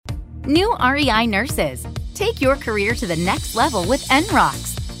New REI nurses. Take your career to the next level with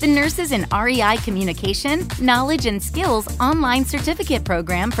NROCS, the Nurses in REI Communication, Knowledge and Skills online certificate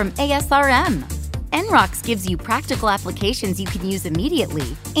program from ASRM. NROCS gives you practical applications you can use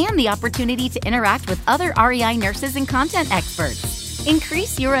immediately and the opportunity to interact with other REI nurses and content experts.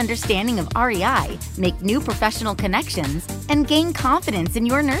 Increase your understanding of REI, make new professional connections, and gain confidence in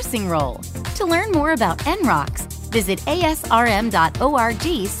your nursing role. To learn more about NROCS, visit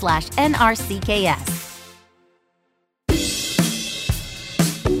asrm.org/NRCKS.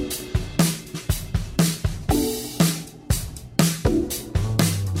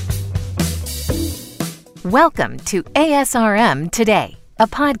 Welcome to ASRM Today, a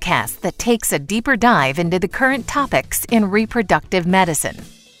podcast that takes a deeper dive into the current topics in reproductive medicine.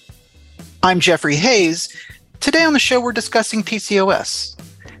 I'm Jeffrey Hayes. Today on the show, we're discussing PCOS.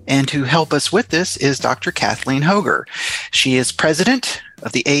 And to help us with this is Dr. Kathleen Hoger. She is president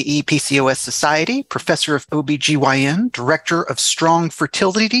of the AE-PCOS Society, professor of OBGYN, director of Strong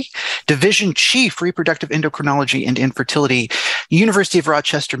Fertility, division chief, reproductive endocrinology and infertility, University of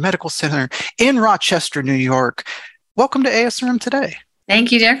Rochester Medical Center in Rochester, New York. Welcome to ASRM Today.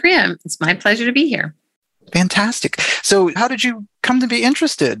 Thank you, Jeffrey. It's my pleasure to be here. Fantastic. So how did you come to be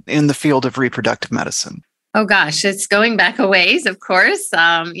interested in the field of reproductive medicine? Oh gosh, it's going back a ways, of course.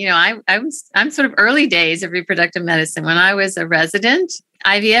 I'm sort of early days of reproductive medicine. When I was a resident,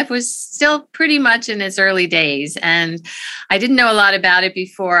 IVF was still pretty much in its early days. And I didn't know a lot about it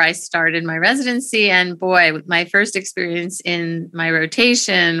before I started my residency. And boy, my first experience in my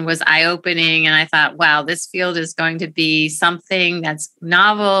rotation was eye-opening. And I thought, wow, this field is going to be something that's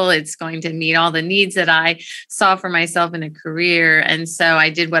novel. It's going to meet all the needs that I saw for myself in a career. And so I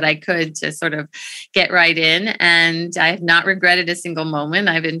did what I could to sort of get right in. And I have not regretted a single moment.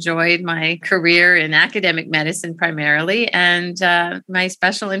 I've enjoyed my career in academic medicine primarily. And my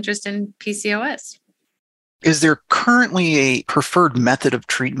special interest in PCOS. Is there currently a preferred method of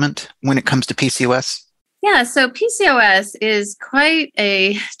treatment when it comes to PCOS? Yeah, so PCOS is quite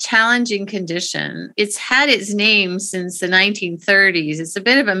a challenging condition. It's had its name since the 1930s. It's a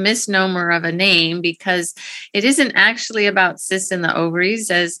bit of a misnomer of a name because it isn't actually about cysts in the ovaries,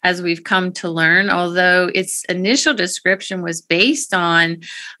 as we've come to learn, although its initial description was based on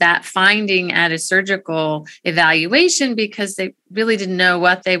that finding at a surgical evaluation because they really didn't know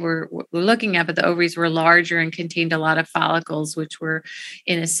what they were looking at, but the ovaries were larger and contained a lot of follicles, which were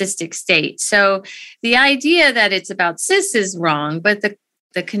in a cystic state. So the idea that it's about cysts is wrong, but the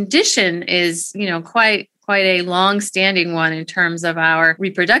condition is, quite a long-standing one in terms of our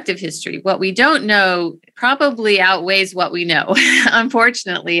reproductive history. What we don't know probably outweighs what we know,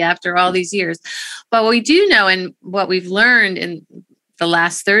 unfortunately, after all these years. But what we do know and what we've learned in the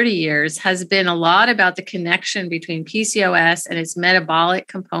last 30 years has been a lot about the connection between PCOS and its metabolic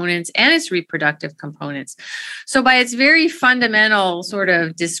components and its reproductive components. So by its very fundamental sort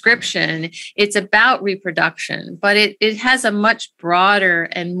of description, it's about reproduction, but it has a much broader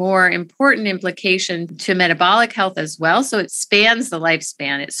and more important implication to metabolic health as well. So it spans the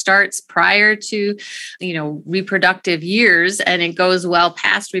lifespan. It starts prior to, reproductive years, and it goes well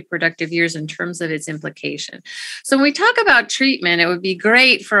past reproductive years in terms of its implication. So when we talk about treatment, it would be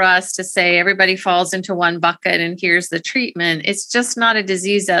great for us to say everybody falls into one bucket and here's the treatment. It's just not a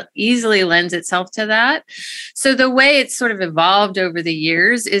disease that easily lends itself to that. So the way it's sort of evolved over the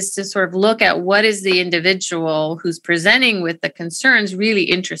years is to sort of look at what is the individual who's presenting with the concerns really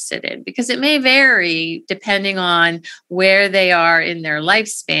interested in, because it may vary depending on where they are in their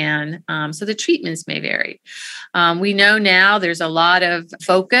lifespan. So the treatments may vary. We know now there's a lot of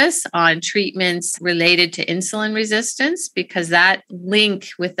focus on treatments related to insulin resistance because that link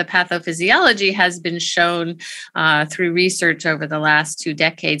with the pathophysiology has been shown through research over the last 2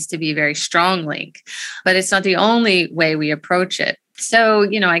 decades to be a very strong link. But it's not the only way we approach it. So,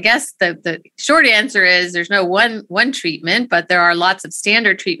 I guess the short answer is there's no one treatment, but there are lots of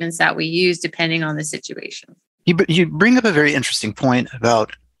standard treatments that we use depending on the situation. You bring up a very interesting point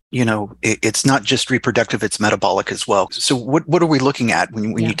about, it's not just reproductive, it's metabolic as well. So what are we looking at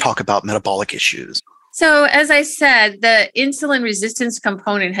when you talk about metabolic issues? So as I said, the insulin resistance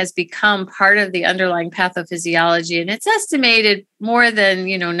component has become part of the underlying pathophysiology, and it's estimated more than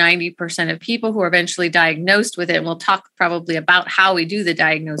 90% of people who are eventually diagnosed with it. And we'll talk probably about how we do the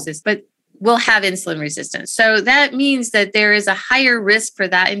diagnosis. But will have insulin resistance. So that means that there is a higher risk for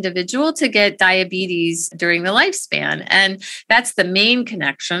that individual to get diabetes during the lifespan. And that's the main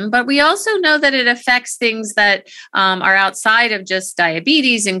connection. But we also know that it affects things that are outside of just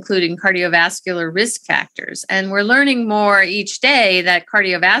diabetes, including cardiovascular risk factors. And we're learning more each day that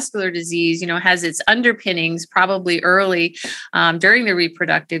cardiovascular disease, has its underpinnings probably early during the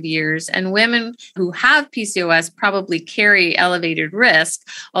reproductive years. And women who have PCOS probably carry elevated risk,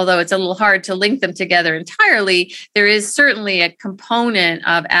 although it's a little hard to link them together entirely. There is certainly a component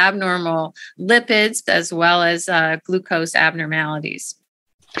of abnormal lipids as well as glucose abnormalities.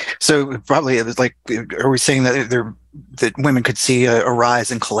 So probably it was like, are we saying that that women could see a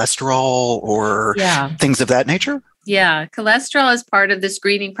rise in cholesterol or things of that nature? Yeah, cholesterol is part of the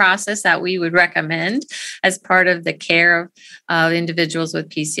screening process that we would recommend as part of the care of individuals with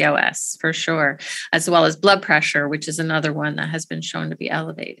PCOS, for sure, as well as blood pressure, which is another one that has been shown to be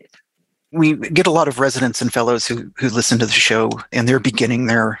elevated. We get a lot of residents and fellows who listen to the show and they're beginning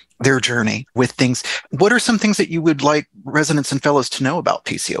their journey with things. What are some things that you would like residents and fellows to know about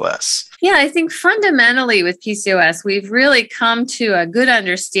PCOS? Yeah, I think fundamentally with PCOS, we've really come to a good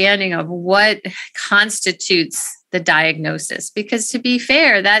understanding of what constitutes the diagnosis. Because to be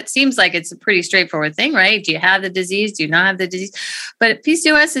fair, that seems like it's a pretty straightforward thing, right? Do you have the disease? Do you not have the disease? But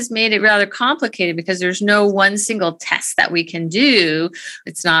PCOS has made it rather complicated because there's no one single test that we can do.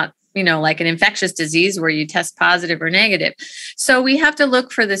 It's not like an infectious disease where you test positive or negative. So we have to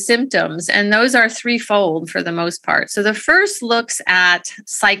look for the symptoms, and those are threefold for the most part. So the first looks at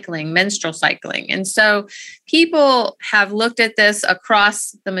cycling, menstrual cycling. And so people have looked at this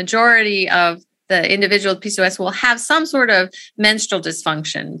across the majority of the individual with PCOS will have some sort of menstrual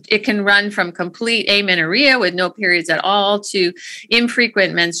dysfunction. It can run from complete amenorrhea with no periods at all to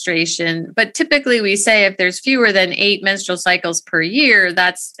infrequent menstruation. But typically we say if there's fewer than 8 menstrual cycles per year,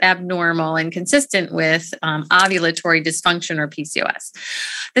 that's abnormal and consistent with ovulatory dysfunction or PCOS.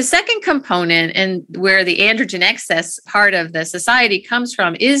 The second component, and where the androgen excess part of the society comes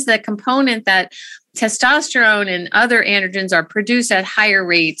from, is the component that testosterone and other androgens are produced at higher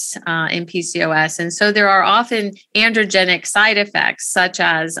rates in PCOS. And so there are often androgenic side effects such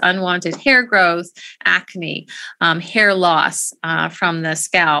as unwanted hair growth, acne, hair loss from the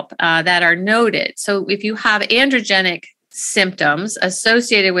scalp that are noted. So if you have androgenic symptoms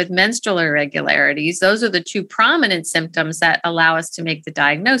associated with menstrual irregularities, those are the two prominent symptoms that allow us to make the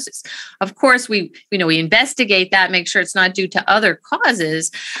diagnosis. Of course, we investigate that, make sure it's not due to other causes,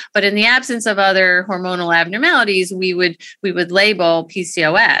 but in the absence of other hormonal abnormalities, we would label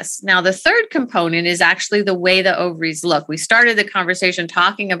PCOS. Now, the third component is actually the way the ovaries look. We started the conversation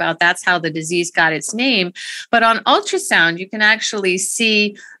talking about that's how the disease got its name, but on ultrasound, you can actually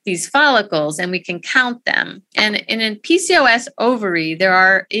see these follicles and we can count them. And in a PCOS ovary, there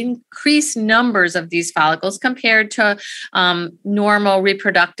are increased numbers of these follicles compared to normal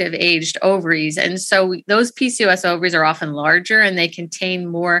reproductive aged ovaries. And so those PCOS ovaries are often larger and they contain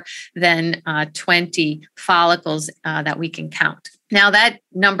more than 20 follicles that we can count. Now that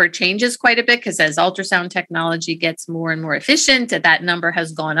number changes quite a bit because as ultrasound technology gets more and more efficient, that number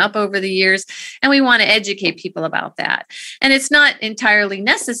has gone up over the years, and we want to educate people about that. And it's not entirely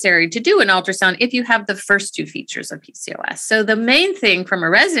necessary to do an ultrasound if you have the first two features of PCOS. So the main thing from a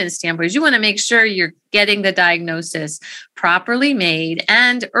resident standpoint is you want to make sure you're getting the diagnosis properly made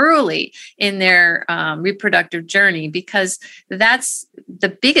and early in their reproductive journey, because that's the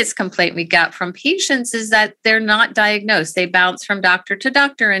biggest complaint we got from patients is that they're not diagnosed. They bounce from doctor to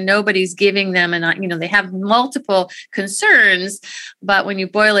doctor and nobody's giving them, and they have multiple concerns, but when you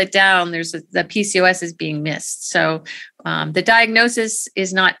boil it down, the PCOS is being missed. So the diagnosis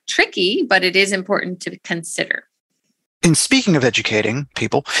is not tricky, but it is important to consider. And speaking of educating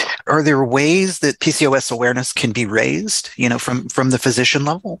people, are there ways that PCOS awareness can be raised, from the physician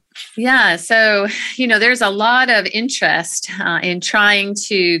level? Yeah. So, there's a lot of interest in trying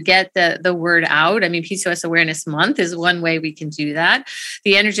to get the word out. I mean, PCOS Awareness Month is one way we can do that.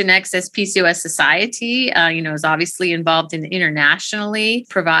 The Androgen Excess PCOS Society, is obviously involved in internationally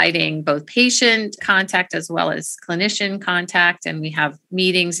providing both patient contact as well as clinician contact. And we have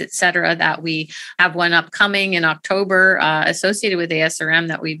meetings, et cetera, that we have one upcoming in October associated with ASRM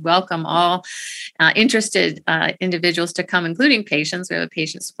that we welcome all interested individuals to come, including patients. We have a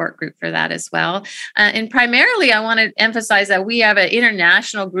patient support group for that as well. And primarily, I want to emphasize that we have an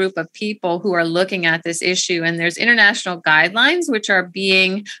international group of people who are looking at this issue, and there's international guidelines which are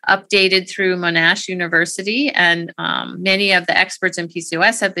being updated through Monash University, and many of the experts in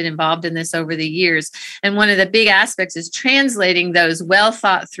PCOS have been involved in this over the years. And one of the big aspects is translating those well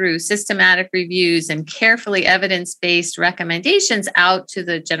thought through systematic reviews and carefully evidence-based based recommendations out to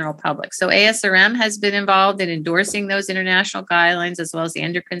the general public. So ASRM has been involved in endorsing those international guidelines, as well as the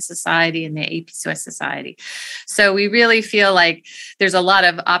Endocrine Society and the APCOS Society. So we really feel like there's a lot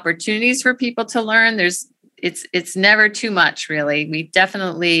of opportunities for people to learn. It's never too much, really. We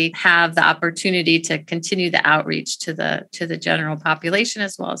definitely have the opportunity to continue the outreach to the general population,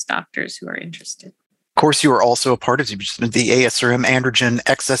 as well as doctors who are interested. Of course, you are also a part of the ASRM Androgen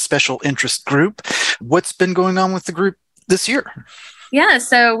Excess Special Interest Group. What's been going on with the group this year? Yeah,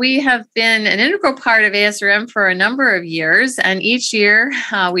 so we have been an integral part of ASRM for a number of years, and each year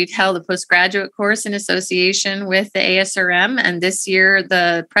we've held a postgraduate course in association with the ASRM, and this year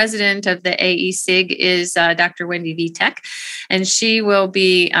the president of the AESIG is Dr. Wendy Vitek, and she will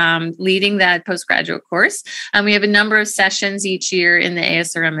be leading that postgraduate course. And we have a number of sessions each year in the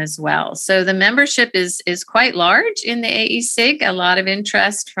ASRM as well. So the membership is quite large in the AESIG, a lot of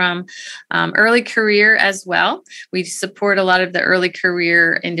interest from early career as well. We support a lot of the early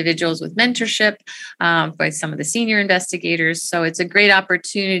career individuals with mentorship by some of the senior investigators. So it's a great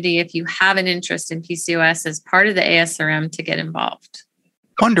opportunity if you have an interest in PCOS as part of the ASRM to get involved.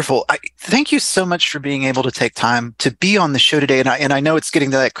 Wonderful. Thank you so much for being able to take time to be on the show today. And I know it's getting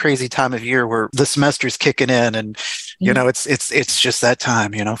to that crazy time of year where the semester's kicking in and, you know, it's just that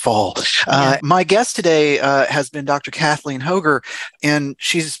time, fall. Yeah. My guest today has been Dr. Kathleen Hoger, and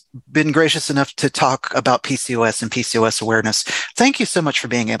she's been gracious enough to talk about PCOS and PCOS awareness. Thank you so much for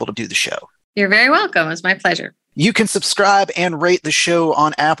being able to do the show. You're very welcome. It was my pleasure. You can subscribe and rate the show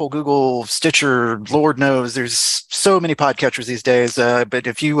on Apple, Google, Stitcher, Lord knows. There's so many podcatchers these days. But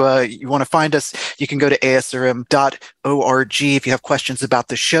if you want to find us, you can go to asrm.org. If you have questions about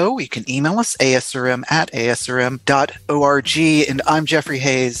the show, you can email us, asrm@asrm.org. And I'm Jeffrey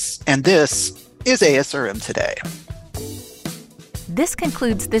Hayes, and this is ASRM Today. This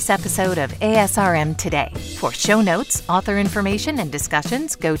concludes this episode of ASRM Today. For show notes, author information, and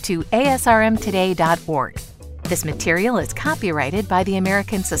discussions, go to asrmtoday.org. This material is copyrighted by the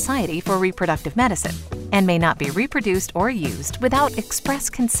American Society for Reproductive Medicine and may not be reproduced or used without express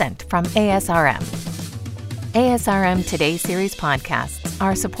consent from ASRM. ASRM Today series podcasts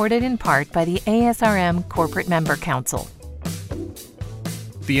are supported in part by the ASRM Corporate Member Council.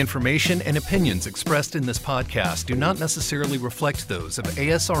 The information and opinions expressed in this podcast do not necessarily reflect those of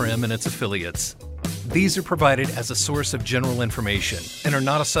ASRM and its affiliates. These are provided as a source of general information and are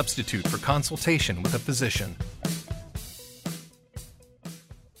not a substitute for consultation with a physician.